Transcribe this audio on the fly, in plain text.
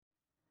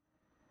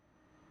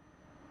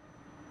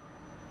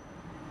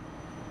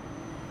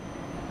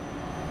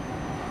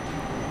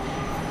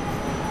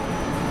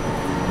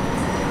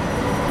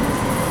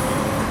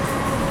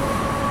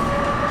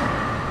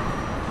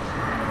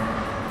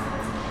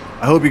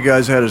hope you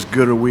guys had as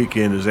good a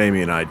weekend as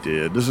Amy and I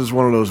did. This is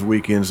one of those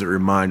weekends that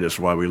remind us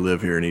why we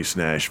live here in East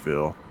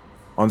Nashville.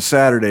 On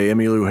Saturday,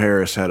 Emmylou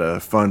Harris had a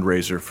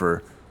fundraiser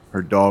for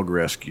her dog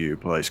rescue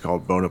place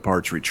called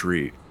Bonaparte's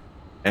Retreat.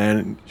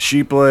 And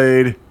she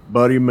played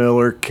Buddy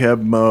Miller,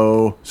 Keb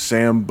Mo,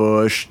 Sam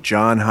Bush,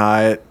 John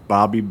Hyatt,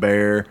 Bobby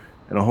Bear,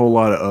 and a whole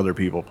lot of other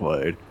people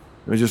played.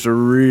 It was just a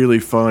really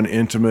fun,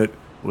 intimate,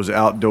 was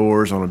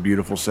outdoors on a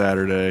beautiful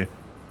Saturday.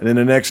 And then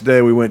the next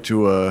day we went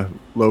to a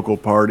local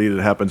party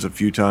that happens a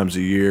few times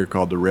a year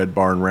called the Red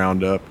Barn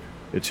Roundup.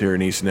 It's here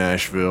in East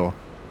Nashville.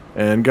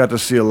 And got to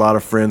see a lot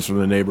of friends from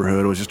the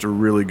neighborhood. It was just a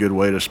really good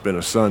way to spend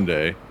a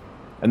Sunday.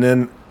 And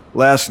then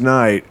last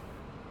night,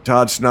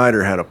 Todd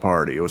Snyder had a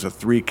party. It was a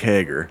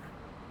 3-kegger.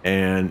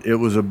 And it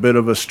was a bit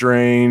of a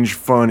strange,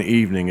 fun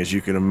evening, as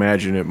you can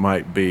imagine it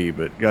might be.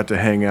 But got to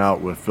hang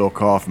out with Phil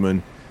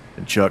Kaufman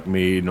and Chuck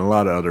Mead and a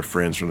lot of other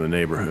friends from the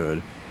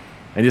neighborhood.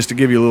 And just to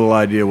give you a little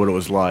idea what it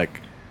was like,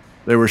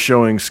 they were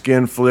showing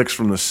skin flicks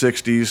from the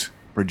 60s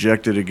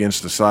projected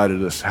against the side of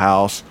this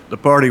house. The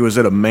party was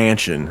at a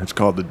mansion. It's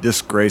called the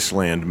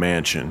Disgraceland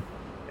Mansion.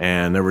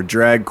 And there were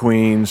drag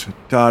queens.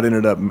 Todd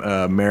ended up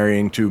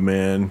marrying 2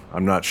 men.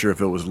 I'm not sure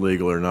if it was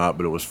legal or not,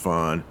 but it was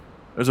fun.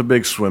 There's a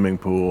big swimming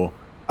pool.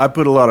 I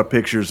put a lot of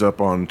pictures up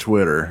on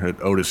Twitter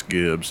at Otis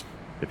Gibbs,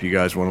 if you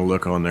guys want to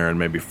look on there and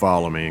maybe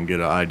follow me and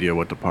get an idea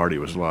what the party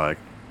was like.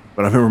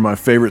 But I remember my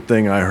favorite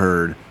thing I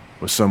heard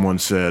was someone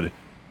said,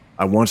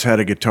 "I once had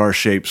a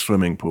guitar-shaped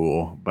swimming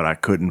pool, but I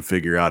couldn't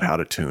figure out how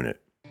to tune it."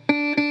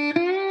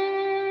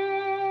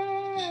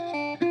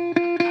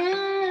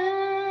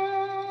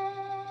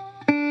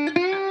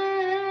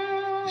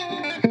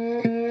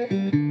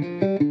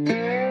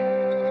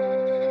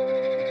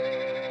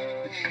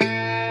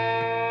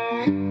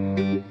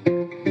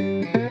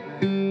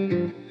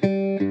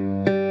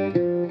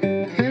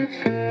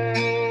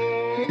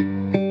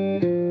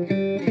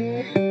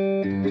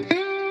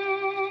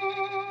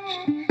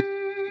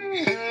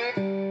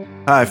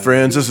 Hi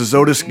friends, this is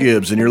Otis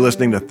Gibbs and you're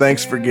listening to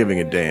Thanks for Giving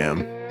a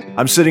Damn.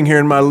 I'm sitting here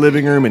in my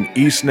living room in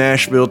East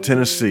Nashville,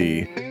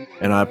 Tennessee,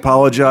 and I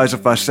apologize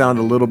if I sound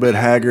a little bit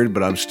haggard,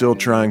 but I'm still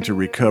trying to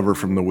recover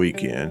from the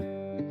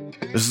weekend.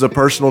 This is a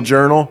personal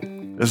journal.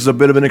 This is a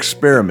bit of an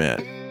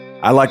experiment.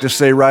 I like to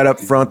say right up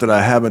front that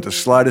I haven't the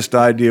slightest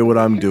idea what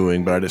I'm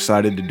doing, but I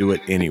decided to do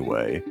it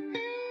anyway.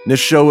 This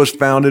show was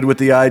founded with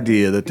the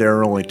idea that there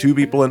are only 2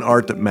 people in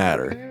art that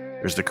matter.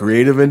 There's the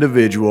creative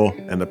individual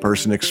and the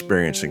person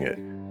experiencing it.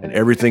 And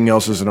everything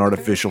else is an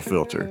artificial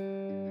filter.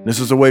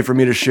 This is a way for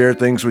me to share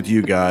things with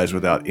you guys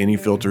without any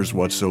filters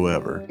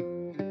whatsoever.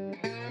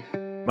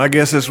 My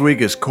guest this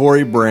week is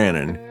Cory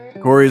Branan.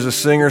 Cory is a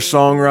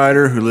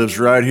singer-songwriter who lives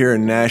right here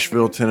in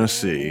Nashville,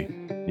 Tennessee.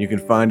 You can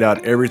find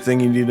out everything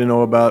you need to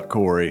know about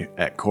Cory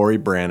at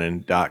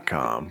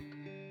CoryBranan.com.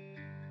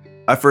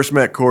 I first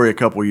met Cory a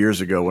couple years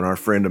ago when our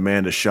friend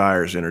Amanda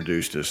Shires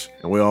introduced us,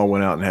 and we all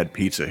went out and had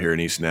pizza here in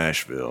East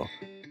Nashville.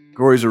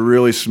 Cory's a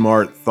really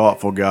smart,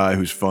 thoughtful guy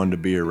who's fun to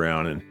be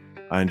around, and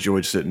I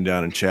enjoyed sitting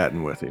down and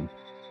chatting with him.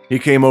 He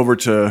came over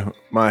to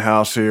my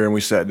house here, and we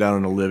sat down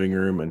in the living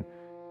room, and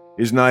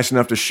he's nice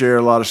enough to share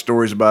a lot of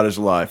stories about his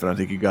life, and I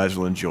think you guys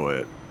will enjoy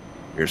it.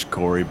 Here's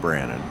Cory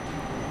Branan.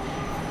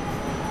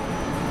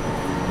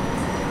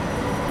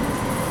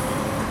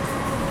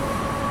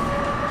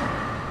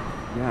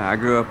 Yeah, I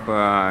grew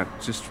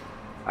up just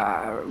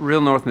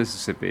real North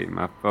Mississippi.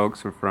 My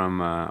folks were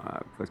from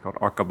a place called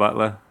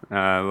Arkabutla,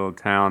 a little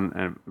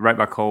town right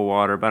by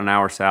Coldwater, about an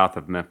hour south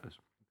of Memphis.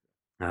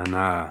 And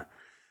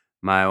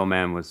my old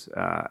man was,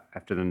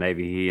 after the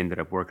Navy, he ended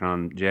up working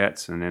on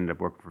jets and ended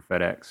up working for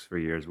FedEx for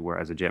years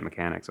as a jet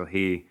mechanic. So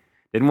he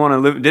didn't want to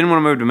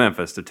move to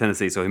Memphis, to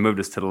Tennessee, so he moved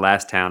us to the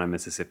last town in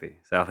Mississippi,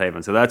 South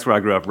Haven. So that's where I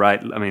grew up,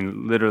 right? I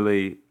mean,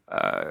 literally,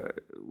 at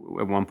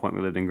one point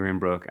we lived in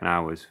Greenbrook, and I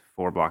was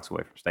 4 blocks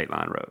away from State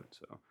Line Road.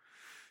 So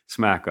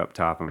smack up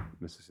top of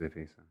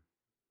Mississippi. So.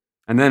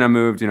 And then I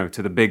moved,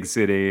 to the big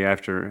city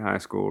after high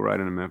school, right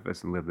into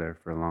Memphis, and lived there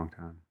for a long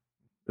time.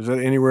 Is that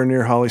anywhere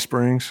near Holly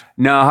Springs?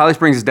 No, Holly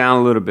Springs is down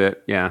a little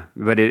bit, yeah.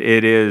 But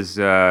it is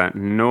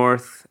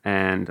north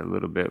and a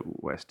little bit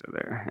west of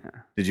there,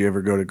 yeah. Did you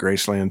ever go to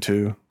Graceland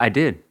too? I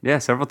did, yeah,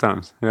 several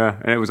times, yeah.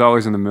 And it was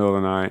always in the middle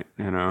of the night,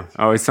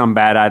 Always some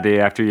bad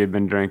idea after you'd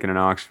been drinking in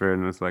Oxford,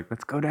 and it's like,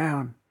 let's go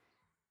down.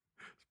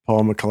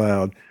 Paul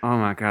McLeod. Oh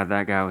my God,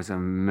 that guy was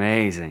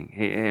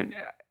amazing.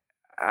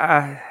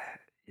 I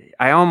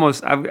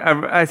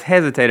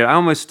hesitated. I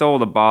almost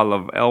stole a bottle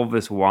of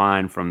Elvis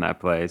wine from that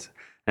place,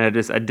 and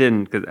I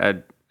didn't because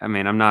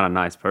I'm not a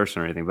nice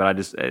person or anything, but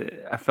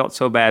I felt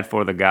so bad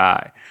for the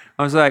guy.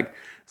 I was like,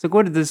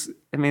 what did this?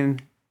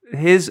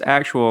 His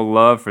actual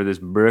love for this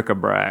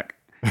bric-a-brac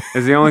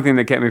is the only thing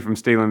that kept me from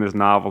stealing this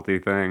novelty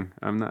thing.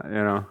 I'm not,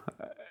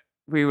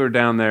 we were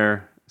down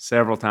there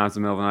several times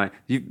in the middle of the night.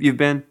 You've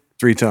been?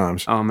 3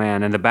 times. Oh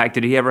man, in the back,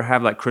 did he ever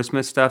have like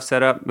Christmas stuff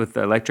set up with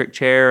the electric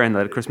chair and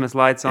the Christmas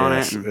lights on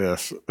it?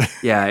 Yes.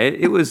 Yeah,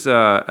 it was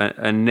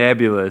a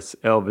nebulous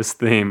Elvis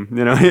theme.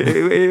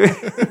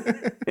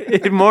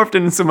 It morphed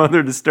into some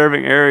other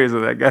disturbing areas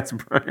of that guy's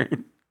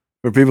brain.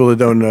 For people that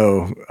don't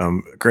know,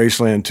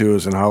 Graceland 2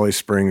 is in Holly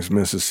Springs,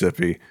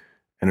 Mississippi,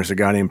 and there's a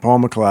guy named Paul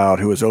McLeod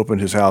who has opened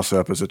his house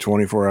up as a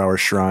 24-hour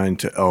shrine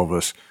to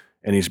Elvis,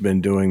 and he's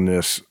been doing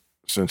this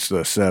since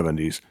the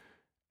 70s.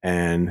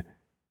 And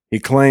he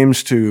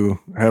claims to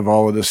have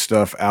all of this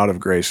stuff out of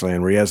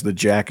Graceland, where he has the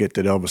jacket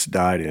that Elvis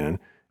died in.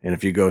 And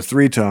if you go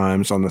 3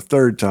 times, on the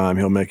 3rd time,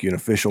 he'll make you an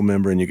official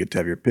member and you get to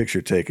have your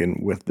picture taken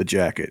with the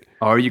jacket.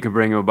 Or you can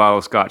bring him a bottle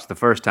of scotch the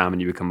first time and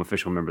you become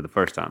official member the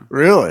first time.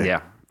 Really?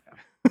 Yeah.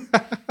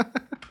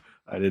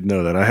 I didn't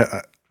know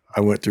that.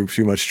 I went through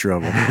too much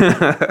trouble.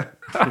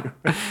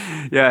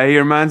 Yeah, he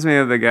reminds me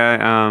of the guy.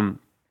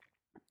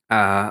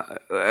 Have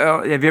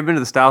you ever been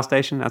to the Style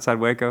Station outside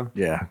Waco?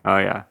 Yeah. Oh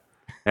yeah,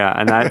 yeah,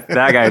 and that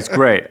guy is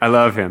great. I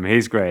love him.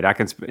 He's great. I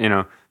can,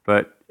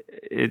 but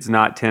it's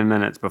not 10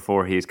 minutes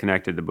before he's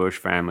connected the Bush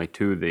family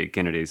to the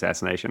Kennedy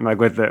assassination, like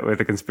with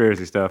the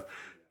conspiracy stuff.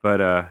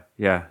 But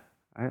yeah,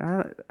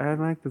 I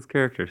like those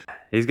characters.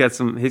 He's got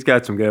some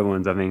good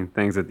ones. I mean,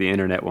 things that the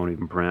internet won't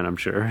even print, I'm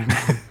sure.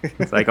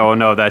 It's like, oh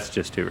no, that's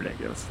just too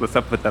ridiculous. Let's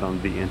not put that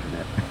on the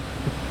internet.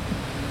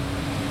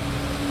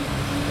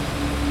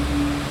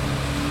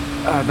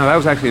 No, that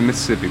was actually in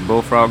Mississippi,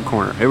 Bullfrog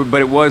Corner.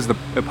 But it was the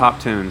Pop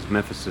Tunes,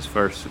 Memphis's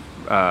first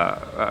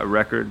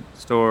record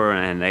store,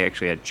 and they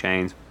actually had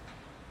chains.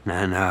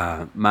 And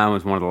mine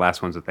was one of the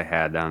last ones that they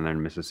had down there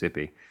in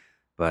Mississippi.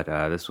 But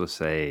this was,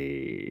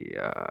 say,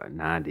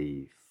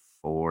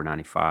 94,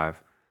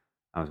 95.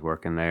 I was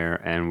working there,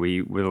 and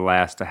we were the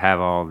last to have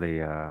all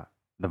the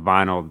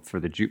vinyl for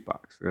the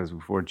jukebox. Because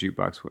before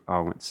jukebox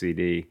all went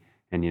CD,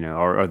 and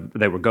or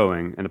they were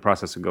going in the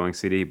process of going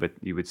CD, but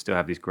you would still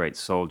have these great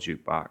soul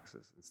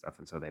jukeboxes and stuff,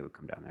 and so they would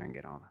come down there and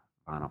get all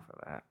the vinyl for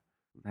that.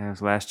 That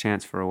was Last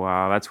Chance for a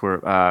while.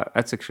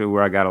 That's actually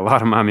where I got a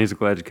lot of my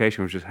musical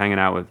education, was just hanging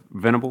out with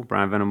Venable,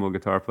 Brian Venable,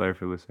 guitar player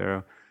for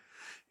Lucero.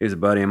 He was a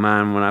buddy of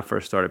mine when I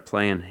first started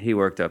playing. He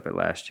worked up at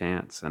Last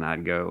Chance, and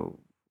I'd go,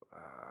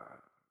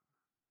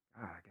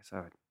 I guess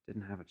I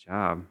didn't have a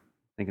job.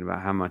 Thinking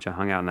about how much I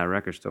hung out in that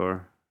record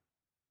store.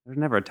 There's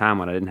never a time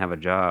when I didn't have a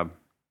job.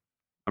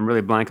 I'm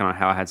really blanking on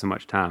how I had so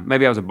much time.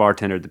 Maybe I was a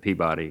bartender at the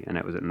Peabody, and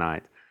it was at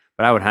night.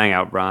 But I would hang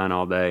out with Brian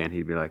all day, and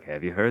he'd be like,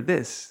 have you heard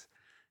this?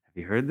 Have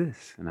you heard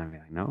this? And I'd be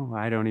like, no,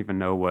 I don't even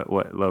know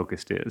what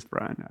locust is,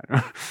 Brian.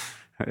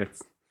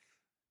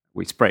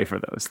 We spray for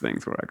those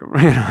things where I go.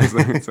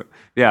 So,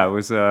 yeah, it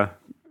was a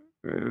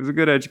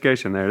good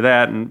education there.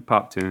 That and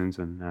Pop Tunes,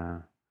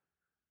 and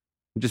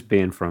just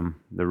being from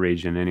the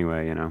region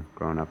anyway,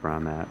 growing up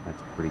around that's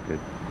a pretty good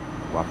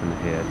whop in the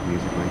head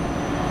musically.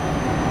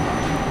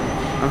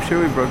 I'm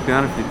sure we broke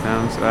down a few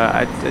times.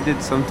 I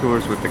did some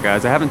tours with the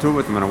guys. I haven't toured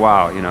with them in a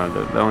while.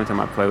 The only time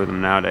I play with them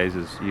nowadays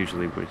is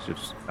usually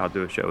I'll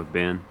do a show with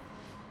Ben,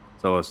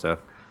 solo stuff.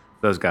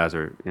 Those guys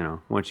are,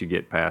 once you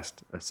get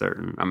past a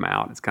certain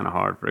amount, it's kind of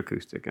hard for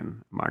acoustic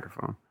and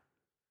microphone.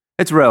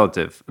 It's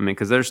relative. I mean,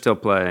 because they're still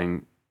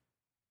playing,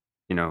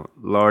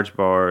 large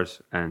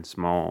bars and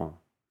small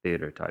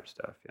theater type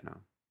stuff.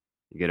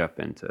 You get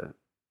up into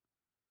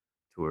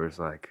tours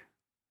like,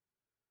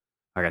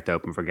 I got to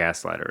open for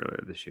Gaslight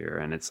earlier this year,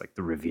 and it's like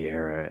the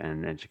Riviera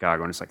and in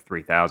Chicago, and it's like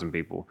 3,000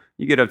 people.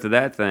 You get up to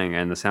that thing,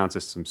 and the sound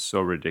system's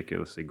so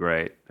ridiculously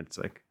great. It's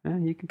like,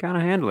 you can kind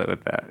of handle it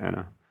with that,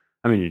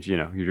 I mean,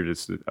 you're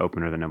just an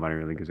opener that nobody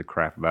really gives a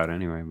crap about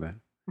anyway, but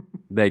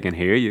they can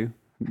hear you.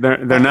 They're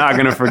not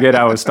going to forget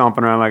I was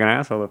stomping around like an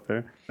asshole up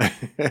there.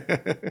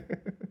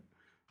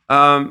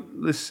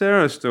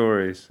 Lucero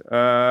stories.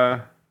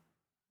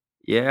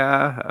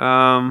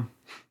 Yeah.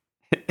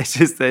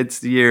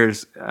 It's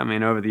years. I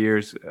mean, over the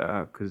years,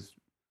 because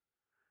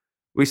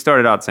we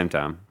started out at the same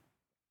time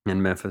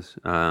in Memphis.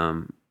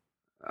 Pretty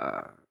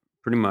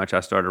much,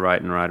 I started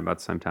writing right about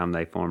the same time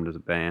they formed as a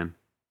band.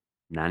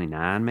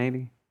 99,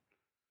 maybe?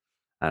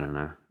 I don't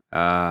know.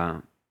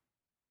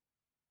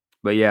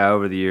 But yeah,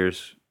 over the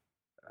years,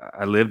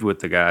 I lived with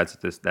the guys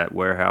at that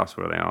warehouse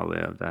where they all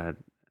lived. I had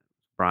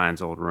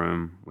Brian's old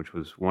room, which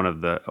was one of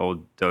the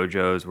old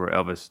dojos where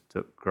Elvis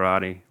took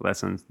karate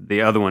lessons.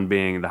 The other one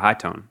being the High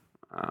Tone.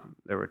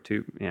 There were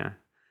two, yeah,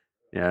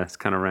 it's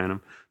kind of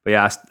random. But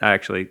yeah, I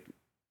actually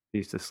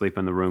used to sleep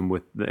in the room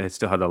it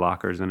still had the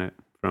lockers in it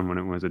from when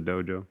it was a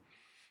dojo.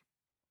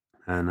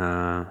 And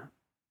I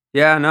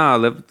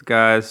lived with the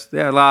guys.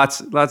 Yeah, lots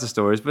of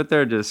stories, but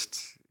they're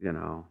just,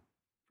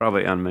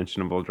 probably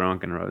unmentionable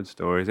drunken road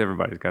stories.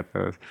 Everybody's got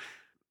those.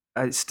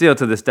 Still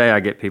to this day, I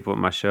get people at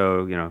my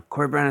show,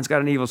 Corey Brannon's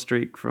got an evil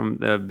streak from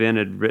Ben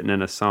had written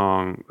in a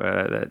song,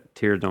 that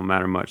Tears Don't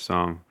Matter Much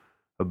song,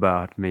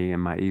 about me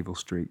and my evil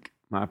streak.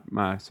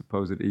 My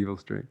supposed evil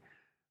streak.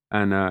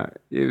 And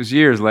it was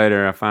years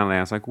later, I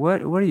was like,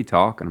 what are you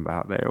talking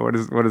about there? What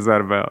is that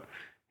about?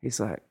 He's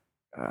like,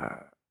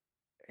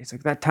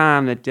 that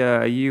time that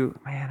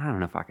man, I don't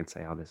know if I can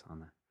say all this on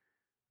there.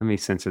 Let me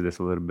censor this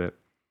a little bit.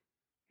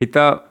 He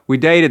thought we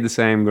dated the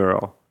same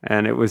girl,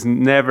 and it was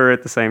never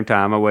at the same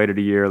time. I waited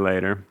a year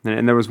later.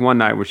 And there was one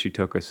night where she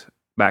took us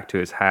back to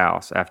his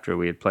house after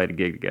we had played a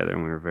gig together,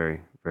 and we were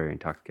very, very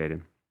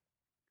intoxicated.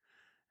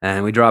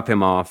 And we drop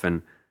him off,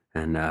 and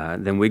And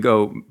then we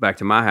go back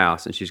to my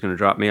house, and she's going to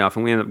drop me off,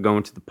 and we end up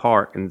going to the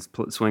park and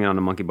swinging on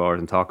the monkey bars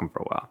and talking for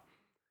a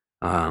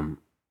while.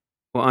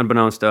 Well,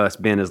 unbeknownst to us,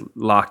 Ben is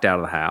locked out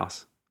of the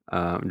house,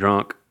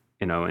 drunk,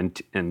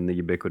 in the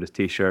ubiquitous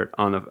T-shirt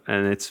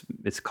and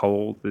it's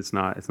cold. It's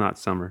not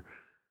summer,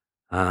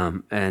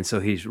 and so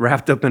he's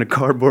wrapped up in a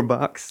cardboard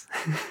box,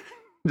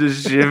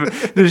 just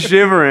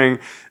shivering,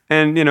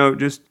 and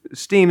just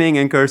steaming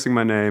and cursing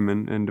my name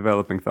and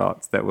developing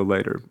thoughts that will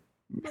later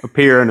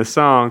appear in a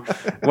song.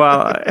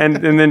 And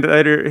then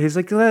later he's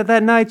like,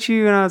 that night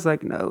you, and I was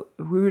like, no,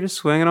 we were just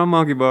swinging on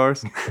monkey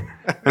bars.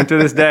 And to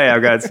this day,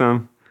 I've got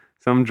some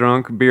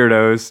drunk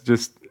beardos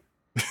just,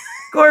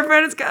 Corey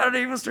Brennan's got an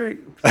evil streak.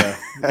 So,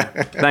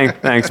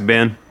 thanks,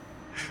 Ben.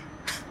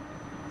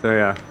 So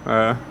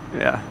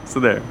yeah. So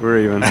there,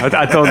 we're even.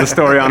 I told the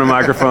story on a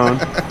microphone.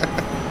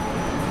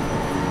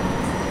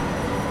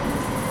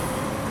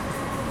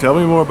 Tell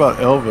me more about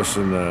Elvis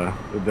and the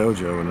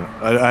dojo. And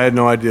I had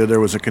no idea there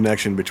was a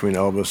connection between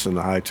Elvis and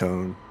the high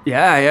tone.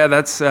 Yeah.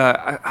 That's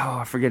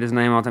I forget his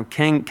name all the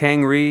time.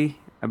 Kang Ree,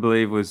 I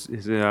believe, was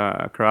his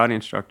karate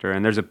instructor.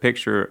 And there's a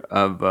picture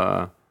of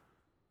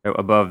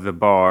above the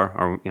bar,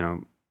 or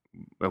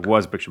it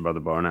was a picture above the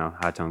bar. Now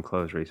high tone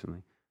closed recently.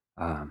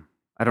 I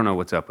don't know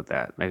what's up with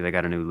that. Maybe they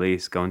got a new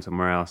lease, going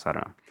somewhere else. I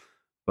don't know.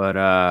 But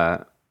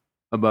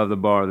above the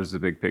bar, there's a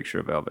big picture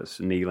of Elvis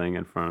kneeling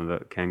in front of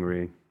the Kang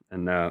Ree.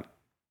 And if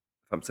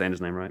I'm saying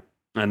his name right,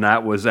 and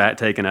that was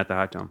taken at the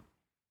High Tone.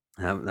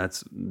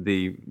 That's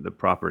the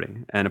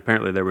property, and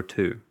apparently there were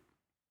two,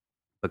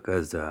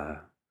 because I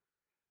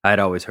had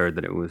always heard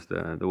that it was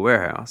the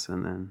warehouse,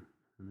 and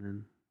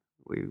then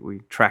we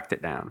tracked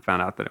it down,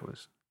 found out that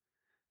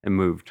it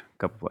moved a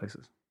couple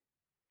places.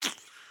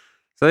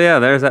 So yeah,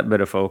 there's that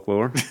bit of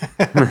folklore.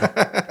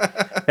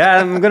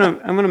 Yeah, I'm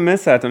gonna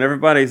miss that one.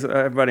 Everybody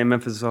in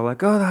Memphis is all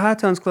like, "Oh, the High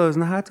Tone's closed,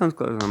 and the High Tone's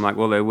closed." And I'm like,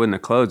 "Well, they wouldn't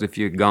have closed if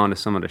you'd gone to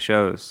some of the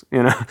shows."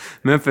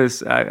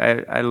 Memphis,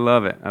 I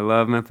love it. I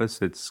love Memphis.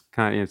 It's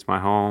it's my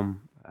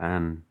home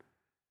and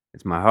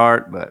it's my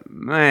heart. But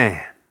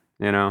man,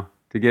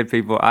 to get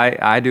people,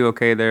 I do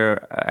okay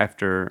there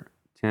after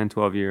 10,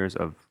 12 years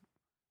of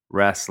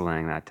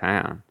wrestling that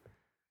town,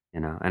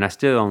 and I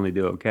still only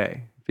do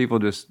okay. People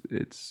just,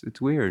 it's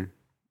weird.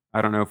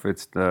 I don't know if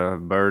it's the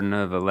burden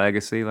of a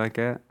legacy like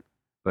that,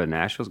 but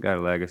Nashville's got a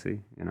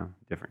legacy,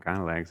 different kind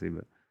of legacy,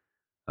 but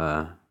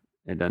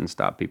it doesn't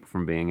stop people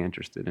from being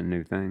interested in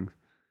new things.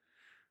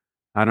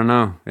 I don't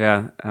know.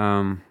 Yeah.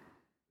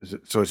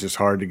 So it's just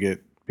hard to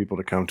get people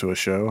to come to a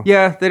show?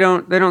 Yeah, they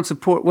don't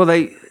support.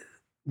 Well,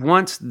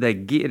 once they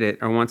get it,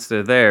 or once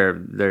they're there,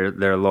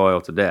 they're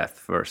loyal to death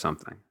for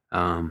something.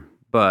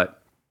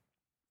 But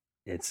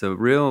it's a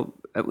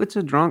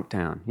drunk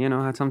town.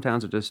 How some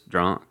towns are just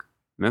drunk.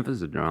 Memphis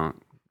is a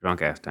drunk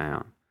ass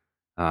town.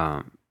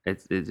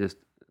 It just,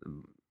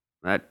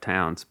 that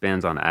town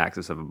spins on the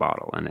axis of a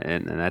bottle,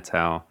 and that's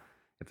how.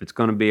 If it's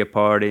going to be a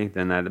party,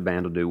 then the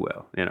band will do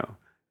well.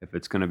 If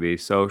it's going to be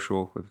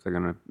social, if their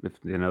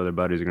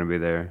buddies are going to be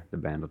there, the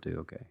band will do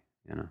okay.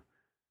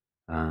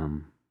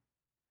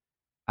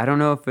 I don't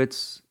know if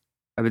it's.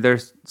 I mean,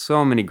 there's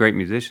so many great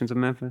musicians in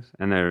Memphis,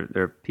 and there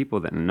are people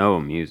that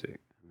know music.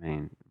 I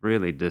mean,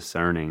 really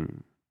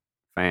discerning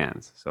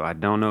fans. So I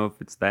don't know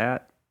if it's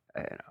that.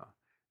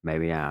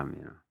 Maybe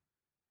I'm,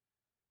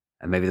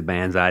 and maybe the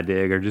bands I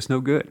dig are just no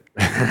good,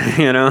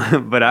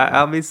 But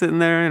I'll be sitting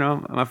there,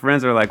 My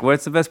friends are like,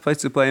 "What's the best place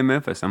to play in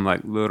Memphis?" I'm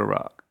like, Little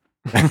Rock.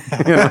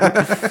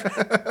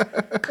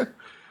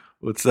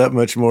 Well, it's that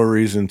much more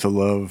reason to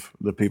love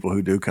the people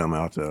who do come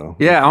out, though.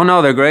 Yeah. Oh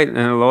no, they're great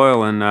and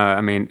loyal, and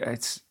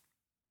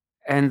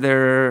and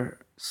they're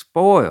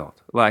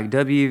spoiled. Like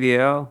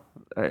WVL,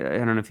 I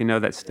don't know if you know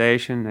that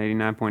station,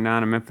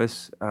 89.9 in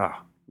Memphis.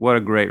 What a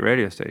great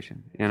radio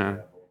station, Yeah,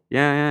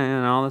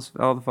 and all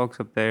the folks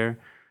up there,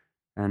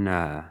 and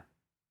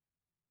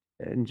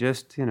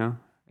just it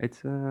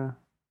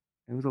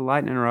was a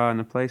lightning rod, and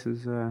the place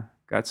has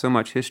got so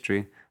much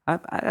history.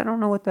 I don't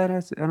know what that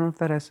has. I don't know if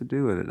that has to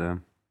do with it though.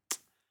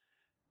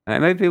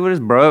 Maybe people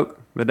just broke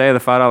the day the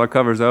 $5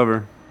 cover's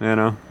over,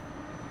 and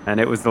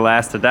it was the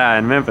last to die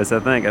in Memphis. I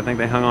think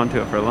they hung on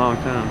to it for a long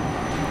time.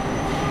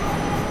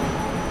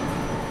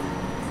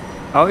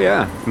 Oh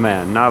yeah,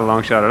 man, not a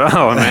long shot at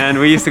all, man.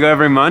 We used to go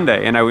every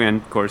Monday, and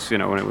of course,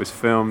 when it was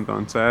filmed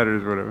on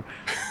Saturdays or whatever.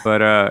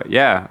 But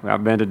yeah,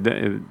 I've been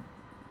to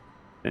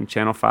in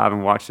Channel 5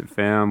 and watched it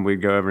filmed. We'd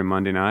go every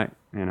Monday night.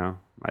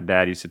 My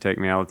dad used to take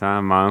me all the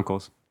time. My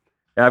uncles.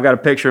 Yeah, I've got a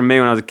picture of me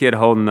when I was a kid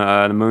holding the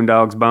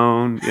Moondog's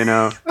bone.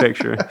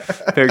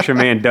 Picture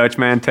me and Dutch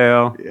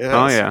Mantell. Yes.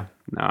 Oh yeah,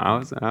 no, I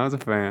was a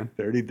fan.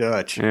 Dirty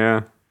Dutch.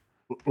 Yeah.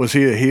 Was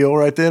he a heel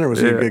right then, or was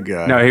he a good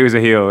guy? No, he was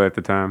a heel at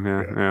the time.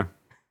 Yeah.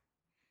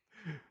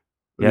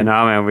 Yeah,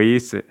 no, man,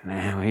 we'd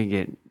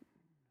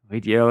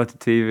yell at the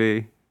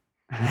TV.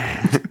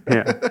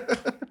 Yeah.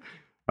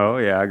 Oh,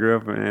 yeah, I grew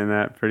up in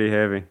that pretty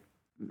heavy.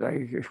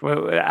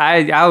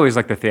 I always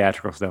liked the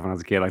theatrical stuff when I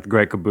was a kid, like the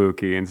Great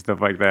Kabuki and stuff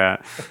like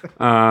that.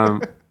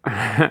 Right,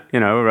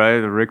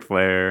 the Ric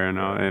Flair and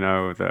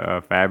all,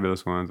 the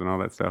Fabulous Ones and all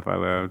that stuff I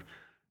loved.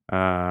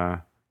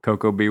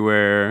 Coco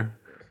Beware.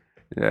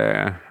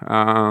 Yeah.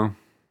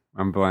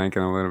 I'm blanking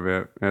a little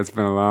bit. It's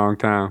been a long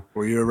time.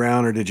 Were you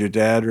around, or did your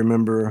dad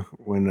remember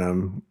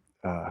when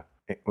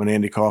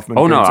Andy Kaufman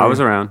Oh no, came I was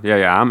through? around.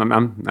 Yeah.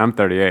 I'm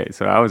 38,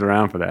 so I was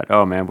around for that.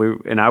 Oh man,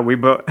 we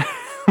both.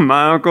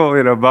 My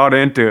uncle, bought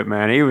into it,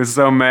 man. He was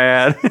so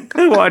mad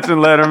watching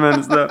Letterman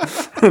and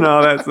stuff and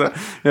all that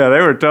stuff. Yeah,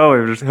 they were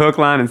totally just hook,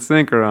 line, and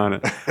sinker on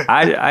it.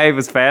 I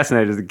was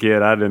fascinated as a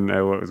kid. I didn't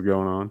know what was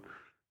going on,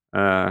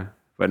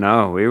 but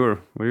no, we were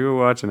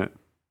watching it.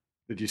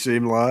 Did you see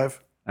him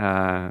live?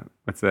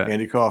 What's that?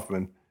 Andy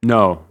Kaufman,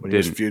 No, when he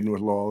was didn't. feuding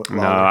with No, Lawler?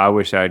 I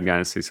wish I'd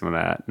gotten to see some of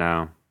that.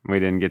 No, we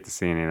didn't get to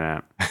see any of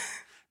that.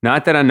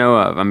 Not that I know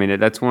of. I mean,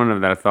 that's one of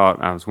that I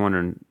thought, I was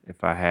wondering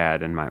if I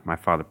had, and my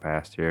father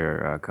passed here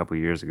a couple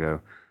of years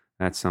ago.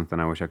 That's something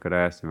I wish I could have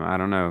asked him. I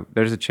don't know.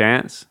 There's a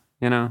chance,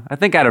 I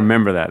think I'd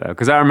remember that, though,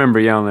 because I remember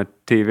yelling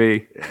at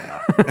TV.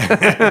 Yeah.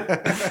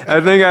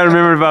 I think I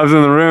remember if I was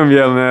in the room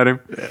yelling at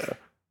him.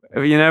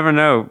 Yeah. You never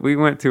know. We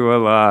went to a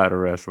lot of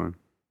wrestling.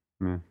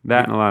 Yeah.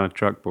 That and a lot of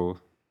truck pulls.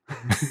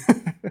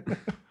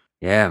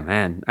 Yeah,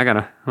 man, I'll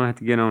have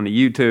to get on the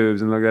YouTubes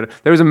and look at it.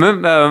 There was a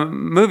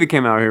movie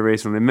came out here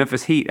recently,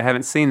 Memphis Heat. I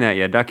haven't seen that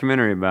yet.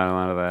 Documentary about a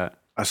lot of that.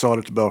 I saw it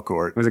at the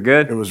Belcourt. Was it It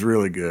good? was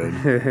really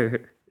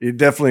good. You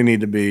definitely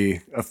need to be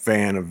a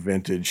fan of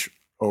vintage,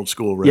 old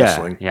school Yeah,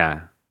 wrestling.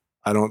 yeah.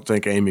 I don't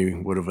think Amy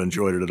would have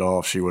enjoyed it at all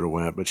if she would have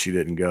went, but she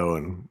didn't go,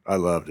 and I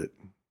loved it.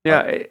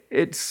 Yeah,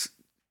 it's.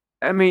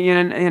 I mean,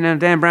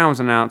 Dan Brown was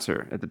an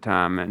announcer at the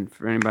time, and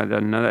for anybody that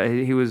doesn't know that,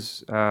 he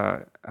was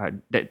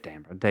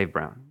Dave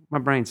Brown. My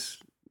brain's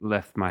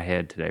left my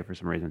head today for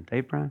some reason.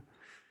 Dave Brown.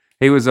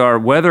 He was our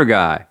weather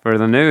guy for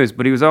the news,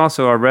 but he was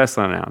also our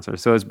wrestling announcer.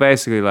 So it's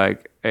basically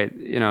like,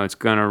 it's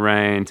gonna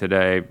rain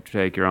today.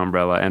 Take your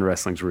umbrella, and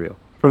wrestling's real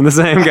from the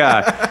same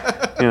guy.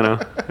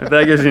 If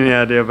that gives you any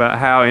idea about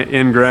how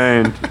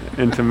ingrained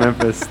into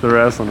Memphis the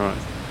wrestling was.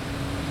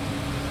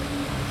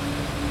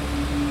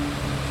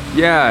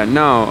 Yeah,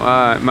 no.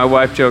 My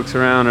wife jokes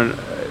around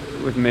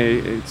with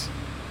me.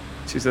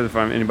 She says if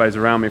anybody's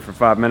around me for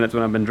 5 minutes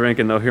when I've been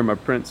drinking, they'll hear my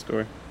Prince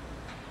story.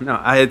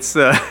 No,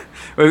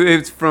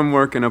 it's from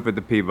working up at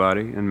the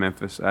Peabody in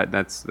Memphis.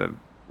 That's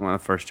one of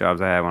the first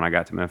jobs I had when I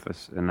got to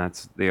Memphis, and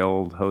that's the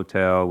old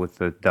hotel with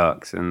the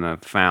ducks and the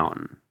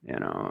fountain.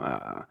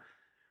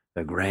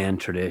 The grand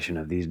tradition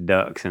of these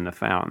ducks in the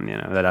fountain.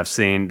 That I've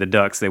seen. The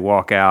ducks, they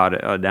walk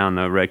out down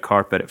the red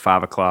carpet at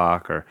 5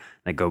 o'clock, or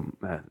they go.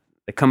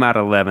 They come out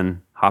at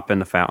 11, hop in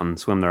the fountain,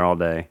 swim there all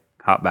day,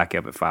 hop back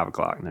up at 5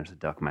 o'clock, and there's a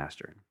duck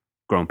master.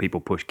 Grown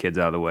people push kids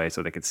out of the way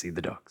so they could see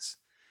the ducks.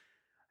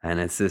 And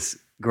it's this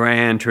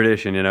grand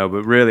tradition,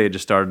 but really it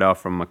just started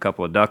off from a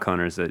couple of duck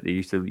hunters that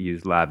used to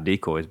use live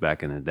decoys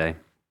back in the day.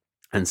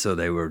 And so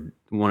they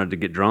wanted to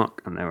get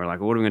drunk, and they were like,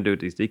 what are we going to do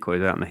with these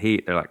decoys out in the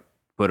heat? They're like,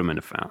 put them in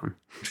the fountain.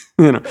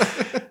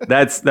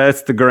 That's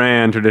the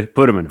grand tradition.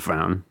 Put them in the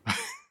fountain.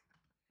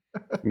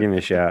 Give me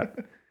a shot.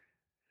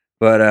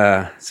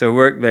 But so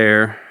worked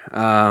there,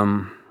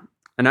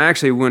 and I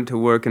actually went to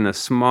work in a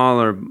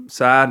smaller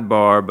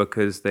sidebar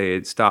because they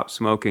had stopped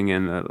smoking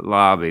in the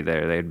lobby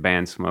there. They had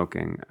banned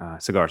smoking,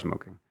 cigar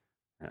smoking,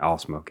 all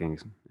smoking,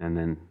 and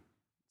then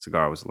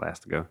cigar was the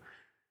last to go.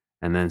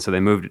 And then so they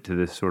moved it to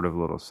this sort of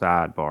little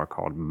sidebar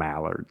called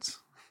Mallards.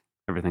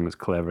 Everything was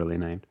cleverly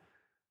named.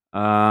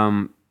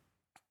 And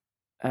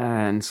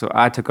so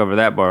I took over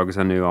that bar because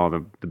I knew all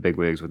the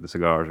bigwigs with the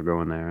cigars were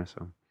going there.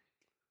 So,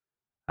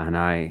 and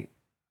I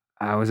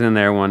was in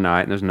there one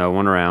night, and there's no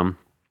one around.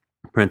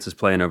 Prince is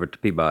playing over to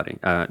Peabody,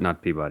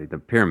 not Peabody, the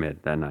Pyramid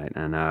that night,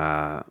 and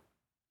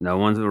no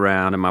one's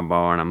around in my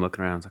bar, and I'm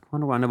looking around. I was like, I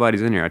wonder why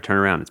nobody's in here. I turn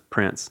around, it's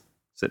Prince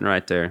sitting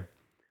right there,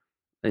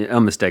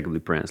 unmistakably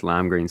Prince,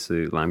 lime green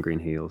suit, lime green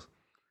heels.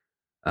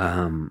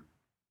 And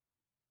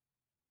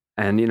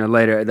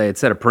later they had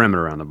set a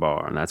perimeter around the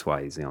bar, and that's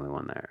why he's the only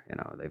one there.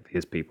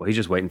 His people. He's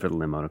just waiting for the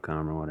limo to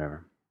come or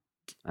whatever.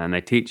 And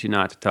they teach you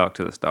not to talk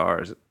to the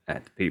stars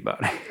at the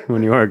Peabody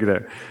when you work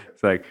there.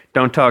 It's like,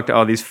 don't talk to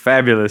all these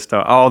fabulous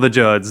stars, all the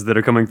Judds that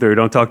are coming through.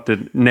 Don't talk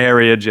to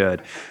nary a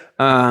Judd.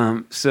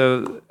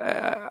 So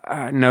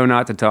I know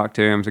not to talk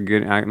to him.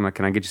 I'm like,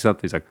 can I get you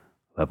something? He's like,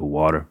 I'll have a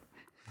water.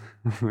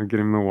 I get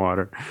him the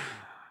water.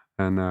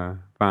 And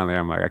finally,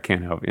 I'm like, I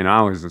can't help it.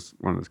 I was just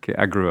one of those kids.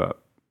 I grew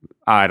up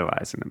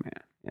idolizing the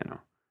man,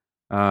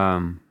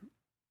 And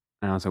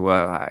I was like,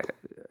 well,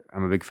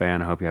 I'm a big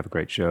fan. I hope you have a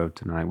great show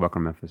tonight.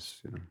 Welcome to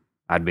Memphis.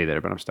 I'd be there,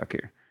 but I'm stuck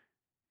here.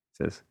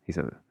 He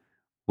said,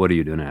 what are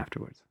you doing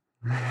afterwards?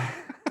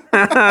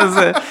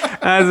 I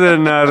said,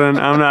 nothing.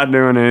 I'm not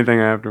doing anything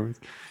afterwards.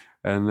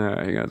 And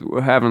he goes,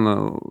 we're having a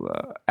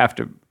little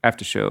after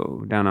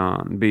show down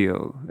on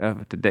Beale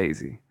over to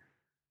Daisy.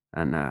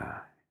 And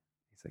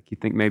he's like, you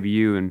think maybe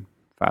you and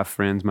 5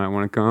 friends might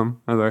want to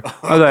come? I was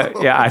like,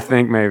 yeah, I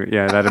think maybe.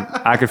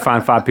 Yeah, I could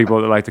find 5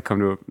 people that like to come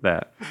to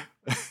that.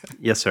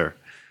 Yes, sir.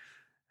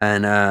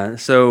 And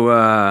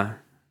so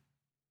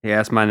he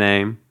asked my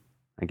name.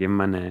 I give him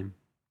my name.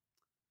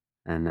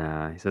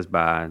 And he says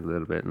bye a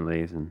little bit and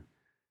leaves. And,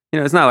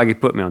 it's not like he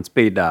put me on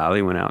speed dial.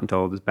 He went out and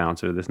told his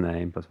bouncer this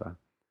name plus 5.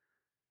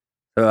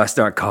 So I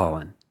start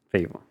calling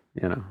people,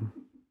 you know.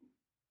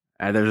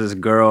 And there's this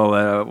girl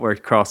that worked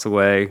across the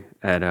way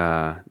at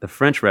the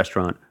French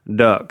restaurant,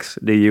 Dux,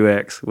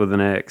 D-U-X with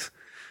an X.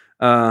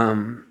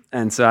 And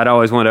so I'd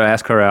always wanted to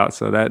ask her out.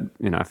 So that,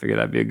 I figured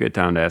that'd be a good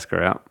time to ask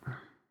her out.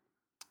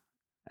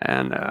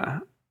 And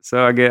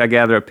so I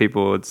gather up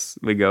people.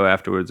 We go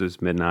afterwards.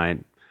 It's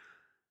midnight.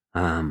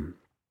 Line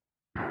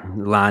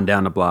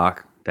down the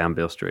block, down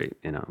Bill Street.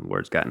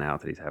 Word's gotten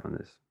out that he's having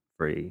this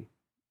free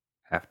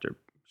after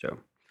show.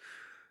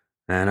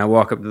 And I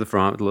walk up to the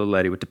front with the little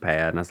lady with the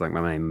pad, and I was like,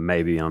 my name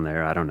may be on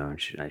there. I don't know.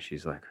 And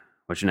she's like,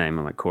 what's your name?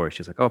 I'm like, Corey.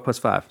 She's like, oh,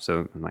 +5.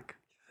 So I'm like,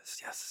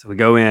 yes. So we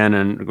go in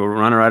and go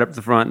run right up to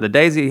the front. The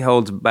Daisy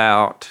holds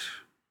about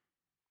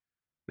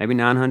maybe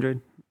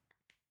 900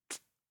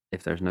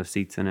 if there's no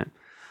seats in it.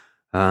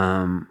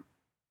 So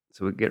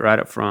we get right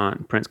up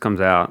front. Prince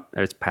comes out.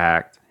 It's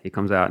packed. He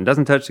comes out and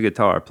doesn't touch the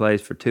guitar.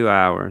 Plays for 2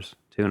 hours,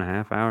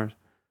 2.5 hours.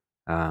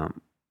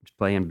 Just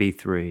playing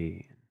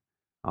B3,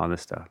 all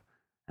this stuff.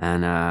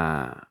 And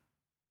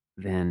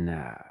then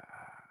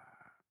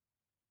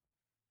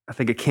I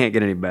think it can't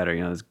get any better.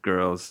 There's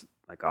girls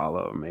like all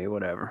over me,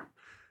 whatever.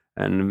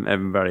 And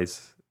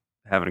everybody's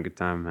having a good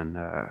time. And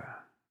I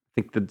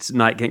think the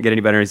night can't get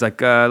any better. He's like,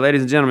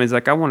 ladies and gentlemen, he's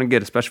like, I want to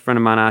get a special friend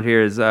of mine out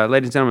here.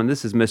 Ladies and gentlemen,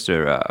 this is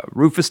Mr.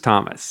 Rufus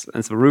Thomas.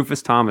 And so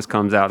Rufus Thomas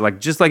comes out,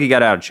 just like he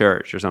got out of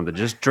church or something,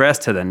 just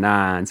dressed to the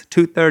nines,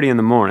 2:30 in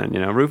the morning.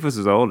 Rufus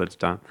was old at the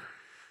time.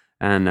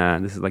 And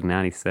this is like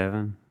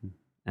 97.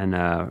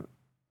 And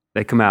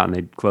they come out and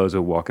they close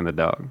with Walking the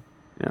Dog.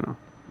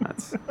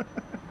 That's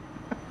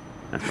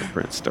my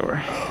Prince story.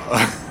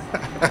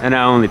 And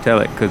I only tell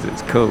it because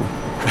it's cool.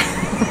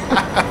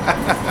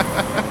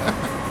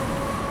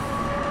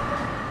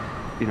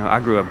 I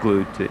grew up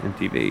glued to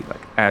MTV,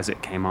 as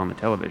it came on the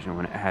television,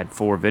 when it had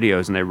 4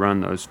 videos, and they run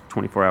those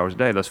 24 hours a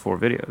day, those 4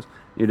 videos.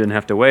 You didn't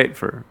have to wait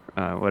for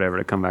whatever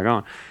to come back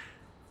on.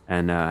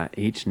 And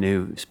each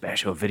new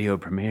special video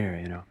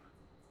premiere,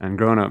 And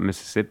growing up in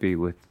Mississippi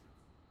with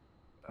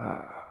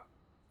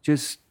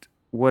just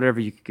whatever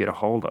you could get a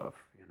hold of,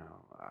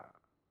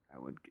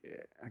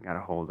 I got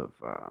a hold of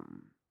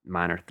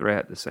Minor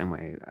Threat the same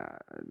way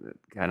the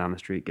guy down the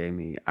street gave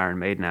me Iron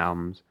Maiden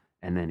albums,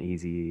 and then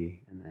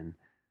Eazy-E, and then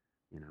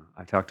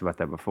I've talked about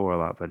that before a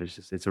lot, but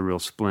it's a real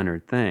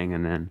splintered thing.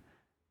 And then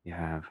you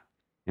have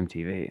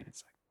MTV, and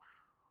it's like, wow.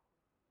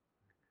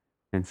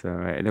 And so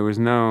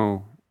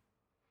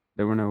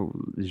there were no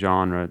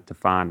genre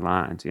defined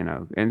lines,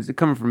 And it's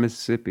coming from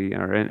Mississippi,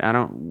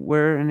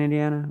 where in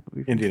Indiana?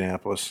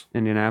 Indianapolis.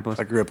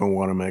 I grew up in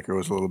Wanamaker. It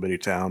was a little bitty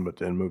town, but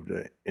then moved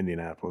to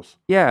Indianapolis.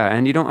 Yeah,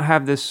 and you don't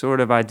have this sort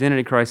of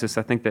identity crisis,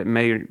 I think, that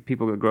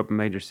people that grow up in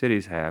major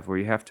cities have, where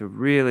you have to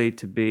really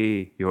to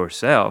be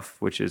yourself,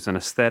 which is an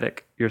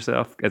aesthetic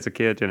yourself as a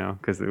kid,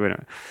 because we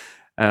don't.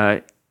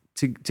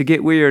 To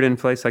get weird in a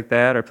place like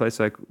that, or a place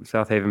like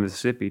South Haven,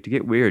 Mississippi, to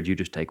get weird, you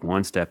just take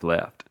one step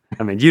left.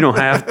 I mean, you don't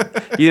got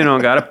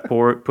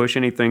to push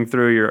anything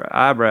through your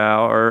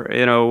eyebrow or,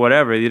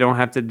 whatever. You don't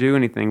have to do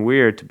anything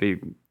weird to be,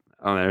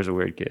 oh, there's a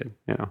weird kid,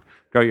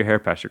 Grow your hair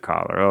past your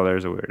collar. Oh,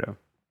 there's a weirdo.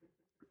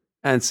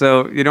 And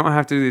so you don't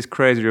have to do this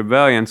crazy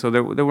rebellion. So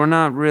there were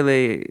not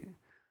really,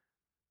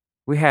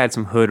 we had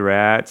some hood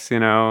rats,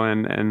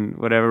 and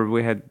whatever.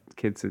 We had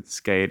kids that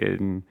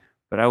skated,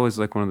 but I was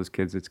like one of those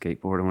kids that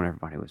skateboarded when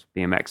everybody was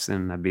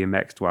BMXing. I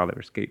BMXed while they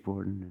were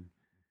skateboarding, and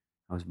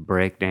I was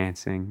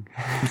breakdancing.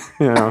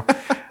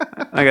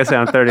 Like I said,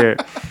 I'm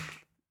 38.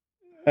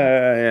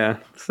 Yeah.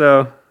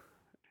 So,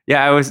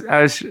 yeah,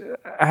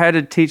 I had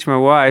to teach my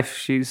wife.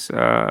 She's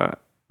a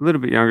little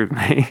bit younger than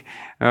me.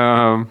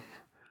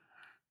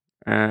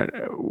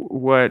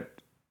 What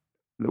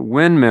the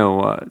windmill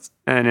was,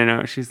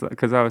 and she's like,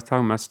 because I was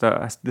talking about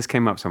stuff. This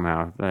came up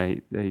somehow.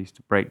 They used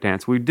to break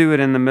dance. We'd do it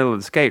in the middle of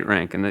the skate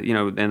rink, and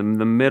in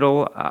the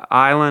middle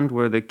island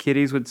where the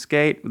kiddies would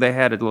skate, they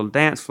had a little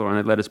dance floor, and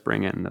they let us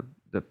bring in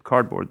the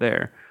cardboard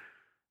there.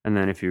 And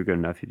then if you were good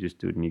enough, you just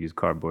do it and you use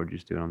cardboard. You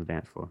just do it on the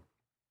dance floor.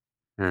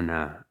 And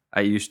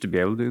I used to be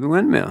able to do the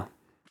windmill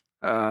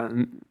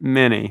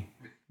many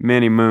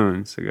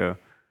moons ago.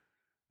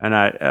 And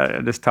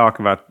I just talk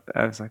about,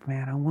 I was like,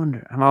 man, I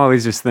wonder. I'm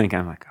always just thinking,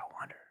 I wonder.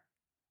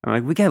 I'm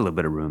like, we got a little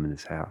bit of room in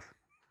this house.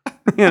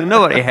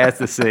 Nobody has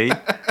to see.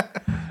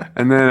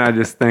 And then I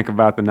just think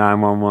about the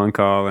 911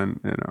 call, and,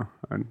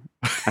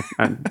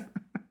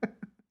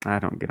 I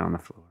don't get on the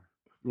floor.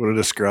 You want to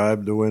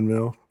describe the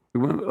windmill?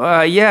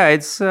 Yeah,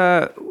 it's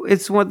the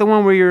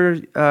one where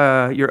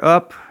you're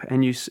up,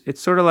 and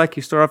it's sort of like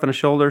you start off in a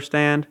shoulder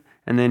stand,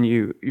 and then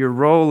you're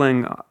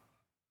rolling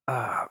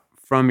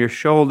from your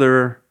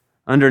shoulder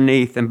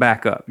underneath and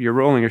back up. You're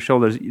rolling your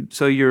shoulders,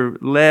 so your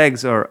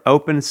legs are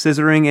open,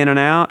 scissoring in and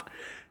out,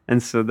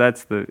 and so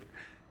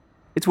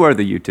it's worth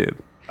the YouTube.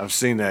 I've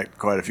seen that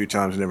quite a few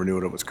times. Never knew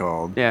what it was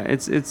called. Yeah,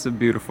 it's a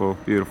beautiful,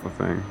 beautiful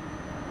thing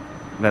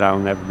that I'll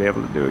never be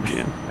able to do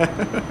again.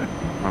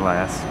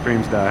 Alas,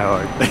 dreams die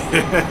hard.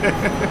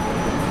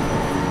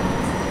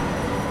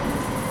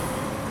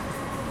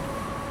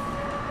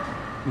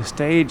 The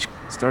stage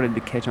started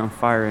to catch on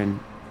fire in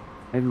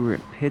maybe we were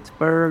in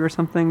Pittsburgh or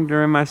something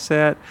during my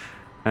set,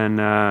 and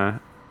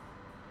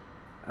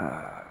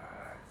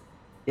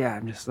yeah,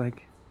 I'm just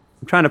like,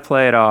 I'm trying to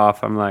play it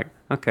off. I'm like,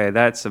 okay,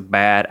 that's a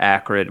bad,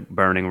 acrid,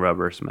 burning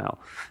rubber smell.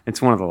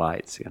 It's one of the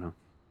lights, you know.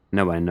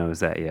 Nobody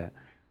knows that yet.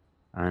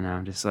 And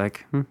I'm just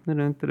like, and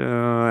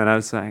I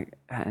was like,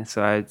 and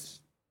so I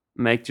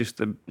make just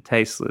a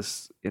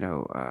tasteless, you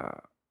know,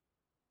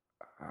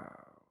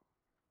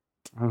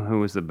 who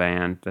was the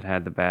band that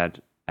had the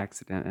bad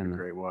accident? And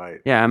Great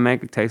White. yeah, I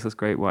make a tasteless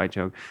Great White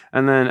joke.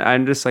 And then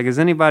I'm just like, is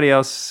anybody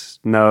else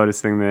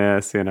noticing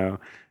this, you know?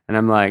 And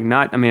I'm like,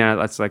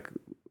 it's like,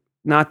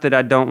 not that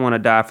I don't want to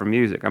die for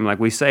music. I'm like,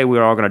 we say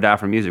we're all going to die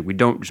for music. We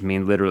don't just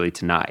mean literally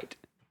tonight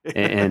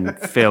in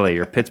Philly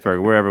or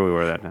Pittsburgh, wherever we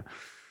were that time.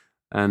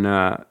 And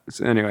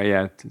so anyway,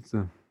 yeah, it's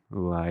a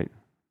light.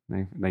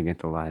 They get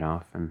the light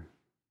off, and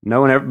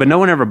no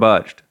one ever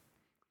budged.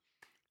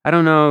 I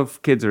don't know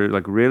if kids are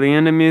like really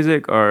into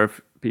music or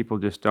if people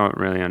just don't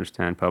really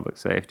understand public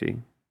safety.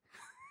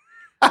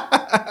 Like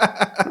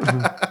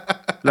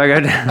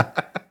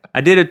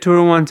I did a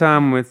tour one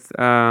time with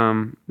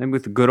maybe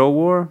with the Good Old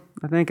War,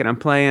 I think, and I'm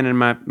playing and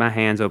my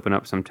hands open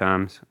up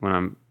sometimes when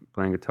I'm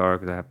playing guitar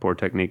because I have poor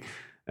technique,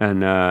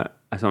 and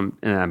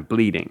I'm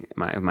bleeding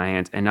my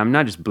hands, and I'm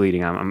not just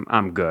bleeding,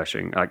 I'm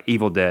gushing like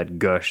Evil Dead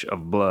gush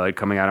of blood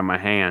coming out of my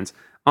hands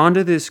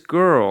onto this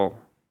girl.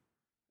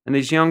 And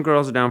these young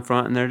girls are down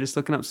front, and they're just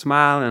looking up,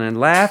 smiling and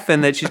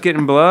laughing that she's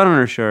getting blood on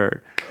her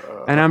shirt.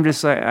 And I'm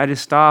just like, I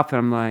just stop, and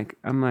I'm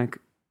like,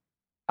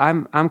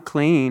 I'm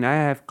clean. I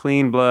have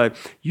clean blood.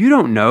 You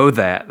don't know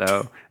that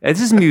though.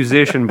 This is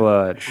musician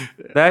blood.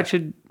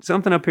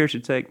 Something up here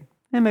should take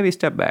maybe a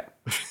step back.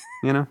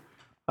 You know,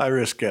 high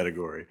risk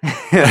category.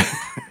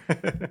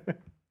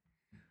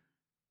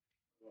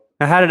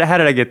 Now, how did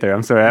I get there?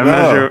 I'm sorry. I'm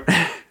not sure.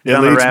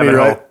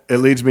 It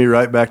leads me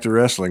right back to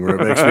wrestling, where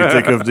it makes me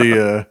think of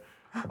the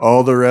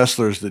all the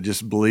wrestlers that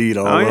just bleed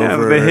all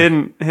over. The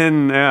hidden.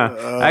 Yeah.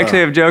 I actually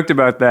have joked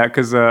about that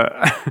because maybe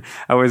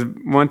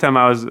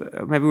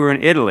we were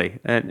in Italy,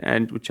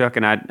 and Chuck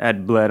and I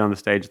had bled on the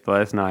stage the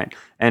last night,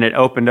 and it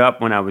opened up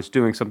when I was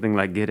doing something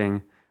like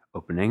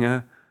opening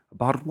a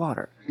bottled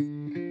water.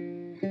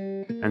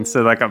 And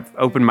so, like, I've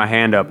opened my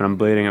hand up and I'm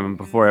bleeding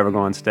before I ever go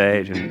on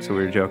stage. And so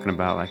we were joking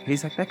about, like,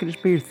 he's like, that could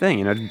just be your thing,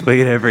 you know, just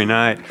bleed every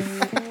night.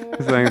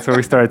 So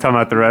we started talking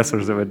about the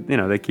wrestlers that would, you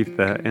know, they keep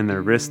in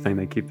their wrist thing,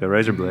 they keep the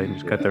razor blade and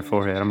just cut their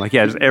forehead. I'm like,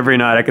 yeah, just every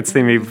night I could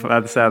see me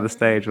out the side of the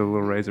stage with a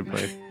little razor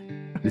blade.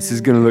 This is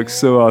going to look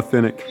so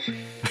authentic.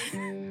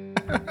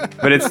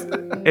 But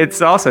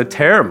it's also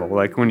terrible.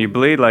 Like when you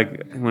bleed,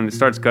 like when it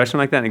starts gushing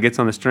like that and it gets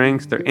on the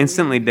strings, they're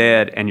instantly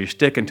dead and you're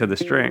sticking to the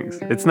strings.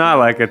 It's not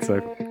like it's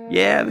like,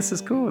 yeah, this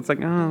is cool. It's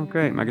like, oh,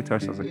 great. My guitar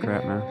sounds like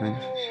crap now.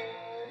 Thanks.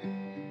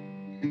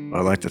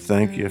 I'd like to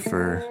thank you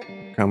for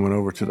coming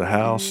over to the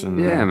house. And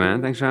yeah,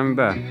 man. Thanks for having me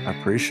back. I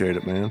appreciate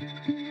it, man.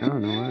 Oh,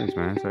 no worries,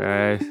 man. So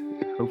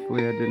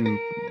hopefully I didn't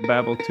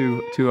babble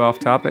too off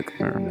topic.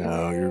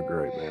 No, you're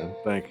great, man.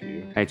 Thank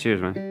you. Hey, cheers,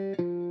 man.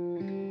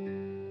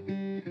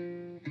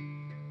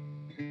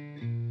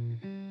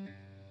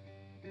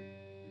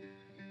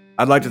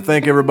 I'd like to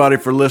thank everybody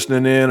for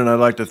listening in, and I'd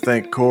like to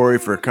thank Corey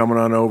for coming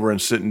on over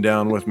and sitting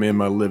down with me in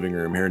my living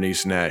room here in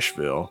East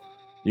Nashville.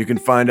 You can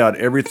find out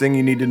everything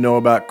you need to know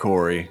about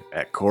Corey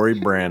at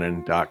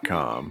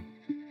CoreyBrannon.com.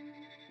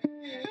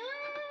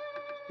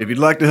 If you'd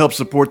like to help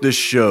support this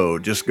show,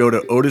 just go to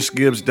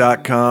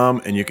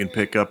OtisGibbs.com and you can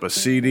pick up a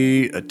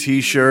CD, a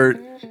t-shirt.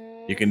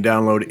 You can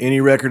download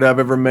any record I've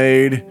ever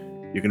made.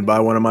 You can buy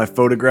one of my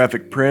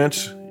photographic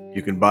prints.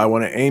 You can buy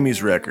one of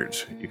Amy's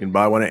records. You can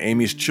buy one of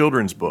Amy's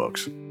children's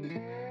books.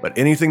 But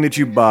anything that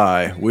you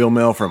buy, we'll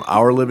mail from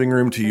our living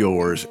room to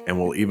yours,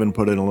 and we'll even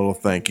put in a little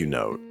thank you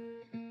note.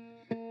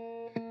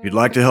 If you'd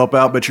like to help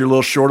out but you're a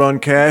little short on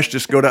cash,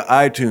 just go to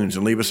iTunes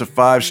and leave us a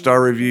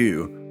 5-star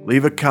review.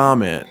 Leave a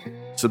comment.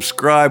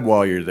 Subscribe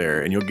while you're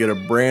there, and you'll get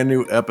a brand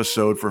new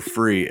episode for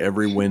free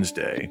every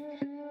Wednesday.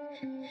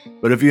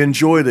 But if you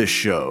enjoy this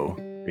show,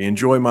 or you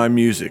enjoy my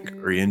music,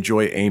 or you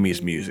enjoy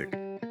Amy's music,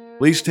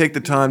 please take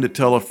the time to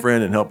tell a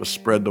friend and help us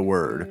spread the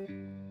word.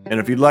 And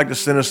if you'd like to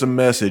send us a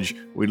message,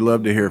 we'd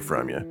love to hear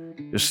from you.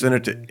 Just send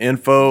it to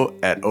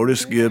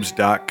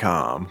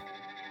info@OtisGibbs.com.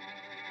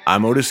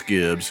 I'm Otis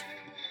Gibbs.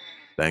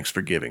 Thanks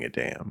for giving a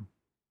damn.